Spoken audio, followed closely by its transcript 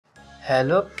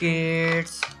Hello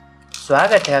kids,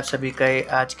 स्वागत है आप सभी का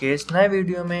आज के इस नए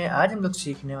वीडियो में। आज हम लोग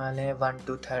सीखने वाले हैं 1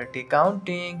 to 30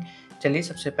 काउंटिंग। चलिए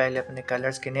सबसे पहले अपने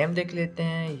कलर्स के नेम देख लेते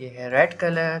हैं। ये है रेड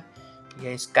कलर, ये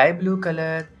है स्काई ब्लू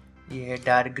कलर, ये है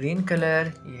डार्क ग्रीन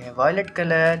कलर, ये है वायलेट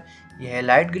कलर, ये है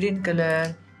लाइट ग्रीन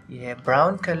कलर, ये है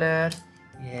ब्राउन कलर,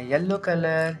 ये है येलो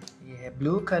कलर, ये है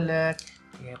ब्लू कलर,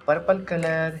 ये है पर्पल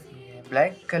कलर, ये है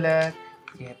ब्लैक कलर,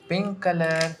 ये है पिंक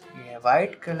कलर, ये है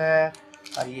वाइट कलर,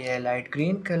 और ये है लाइट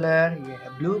ग्रीन कलर, ये है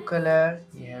ब्लू कलर,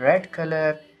 ये है रेड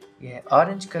कलर, ये है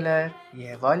ऑरेंज कलर, ये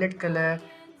है वायलेट कलर,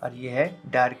 और ये है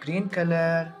डार्क ग्रीन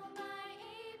कलर।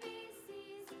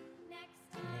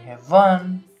 ये है 1,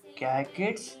 क्या है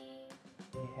किड्स?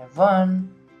 ये है 1।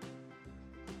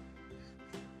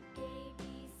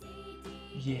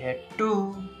 ये है 2,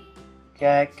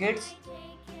 क्या है किड्स?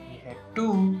 ये है 2।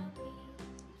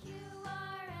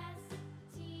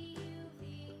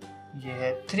 ये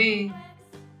है 3,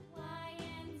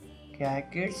 क्या है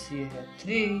किड्स? ये है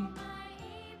 3।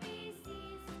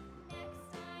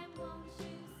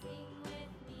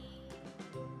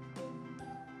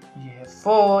 ये है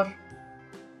 4,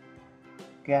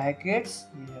 क्या है किड्स?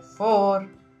 ये है 4।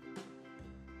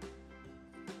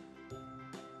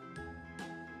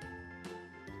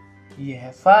 ये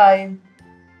है 5,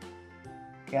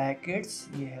 क्या है किड्स?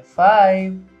 ये है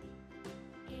 5।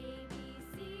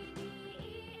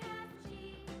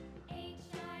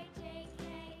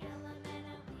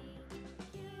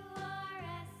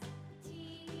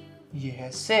 ये है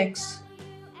 6,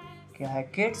 क्या है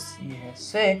किड्स? ये है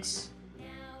 6।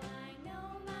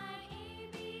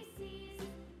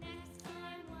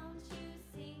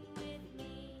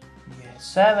 ये है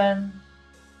 7,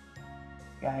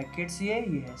 क्या है किड्स? ये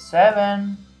है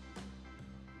 7।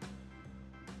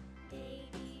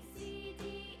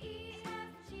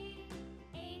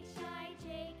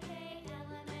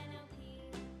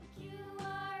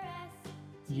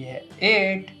 ये है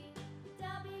 8,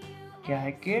 क्या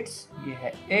है किड्स? ये है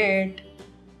 8।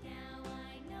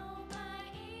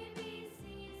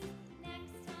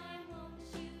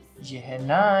 ये है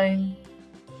 9,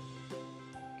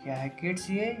 क्या है किड्स?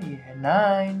 ये है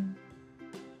 9।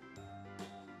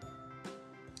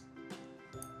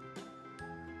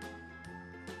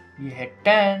 ये है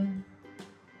 10,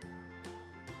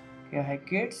 क्या है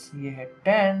किड्स? ये है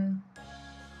 10।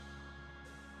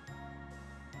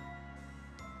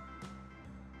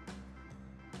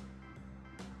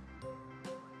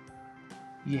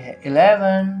 ये है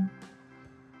 11,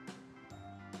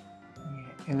 ये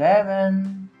है 11।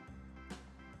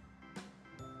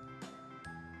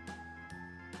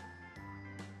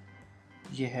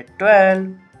 ये है 12,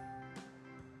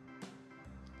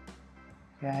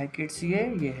 क्या है किड्स? ये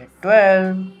है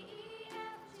 12।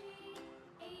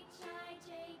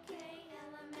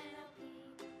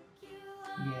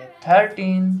 ये है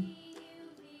 13,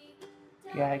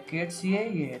 क्या है किड्स? ये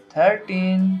है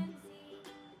 13।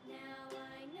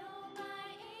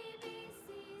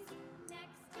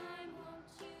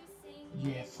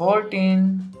 ये है 14,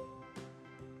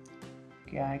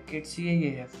 क्या है किड्स? ये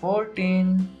है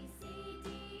 14।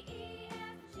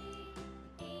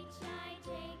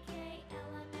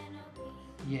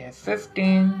 ये है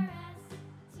 15,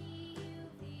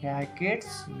 क्या है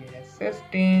किड्स? ये है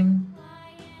 15।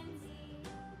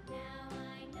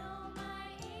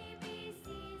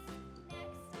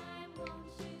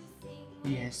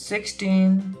 ये है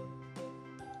 16,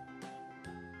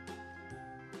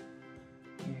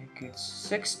 ये है किड्स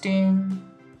 16।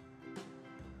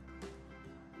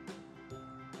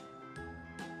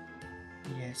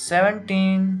 ये है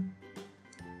 17,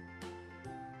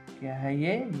 क्या है?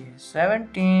 ये है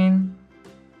 17।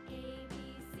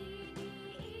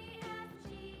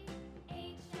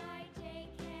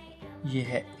 ये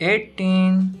है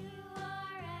 18,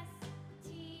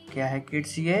 क्या है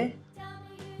किड्स? ये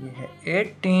है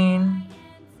 18।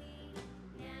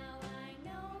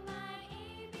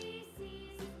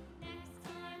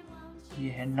 ये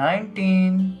है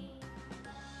 19,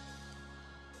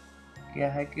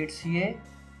 क्या है किड्स? ये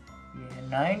है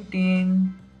 19।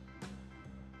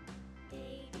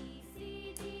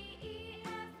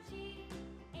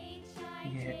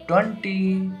 ये है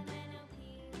 20,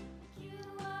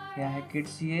 क्या है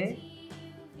किड्स? ये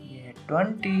है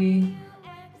 20।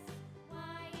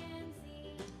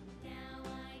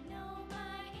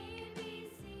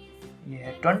 ये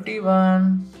है 21,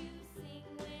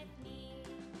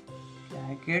 क्या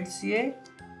है किड्स? ये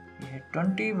है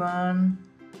 21।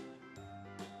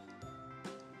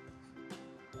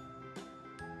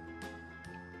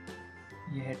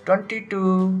 ये है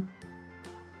 22,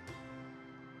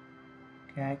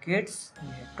 क्या है किड्स?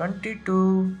 ये है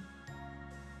 22।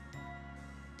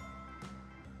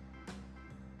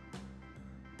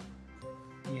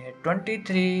 ये है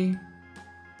 23,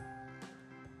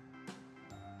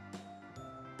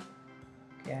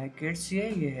 क्या है किड्स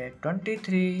ये है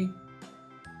 23,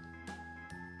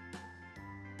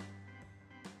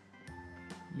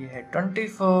 ये है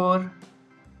 24,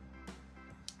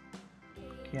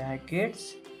 क्या है किड्स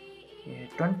ये है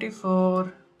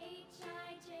 24,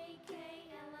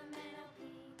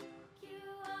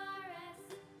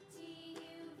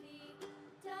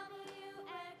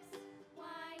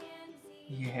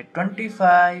 ये है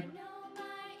 25,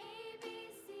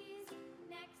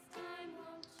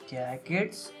 क्या है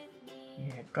किड्स ये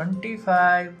है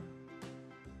 25,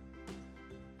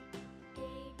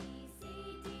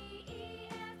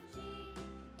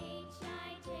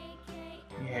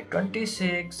 ये है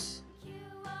 26,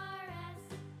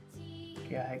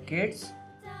 क्या है किड्स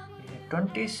ये है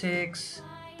 26,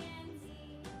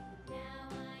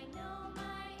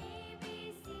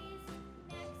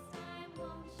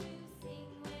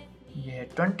 ये है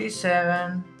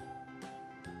 27,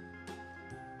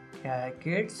 क्या है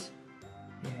किड्स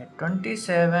ये है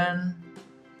 27,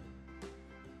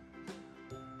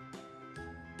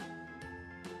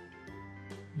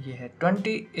 ये है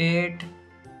 28,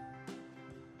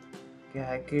 क्या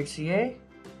है किड्स ये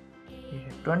है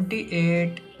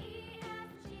 28,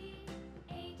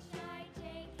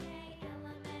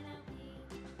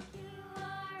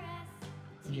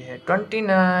 ये है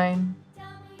 29,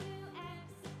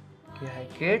 क्या है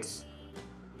किड्स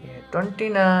ये है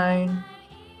 29,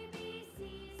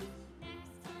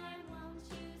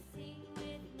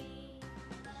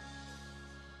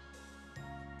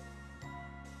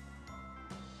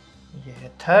 ये है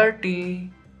 30,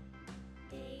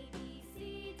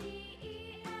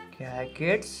 क्या है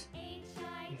किड्स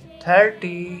ये है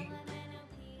 30,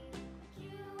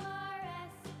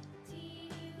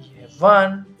 ये है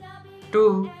 1 2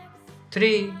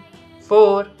 3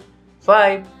 4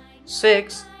 5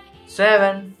 6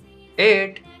 7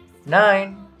 8 9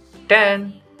 10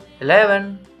 11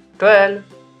 12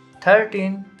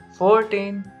 13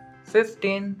 14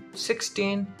 15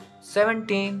 16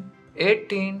 17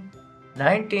 18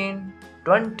 19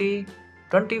 20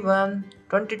 21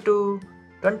 22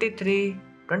 23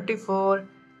 24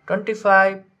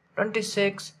 25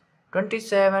 26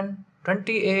 27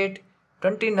 28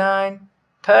 29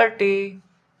 30।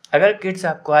 अगर किड्स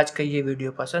आपको आज का ये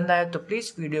वीडियो पसंद आया तो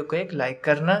प्लीज़ वीडियो को एक लाइक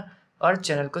करना और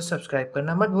चैनल को सब्सक्राइब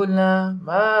करना मत भूलना।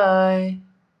 बाय।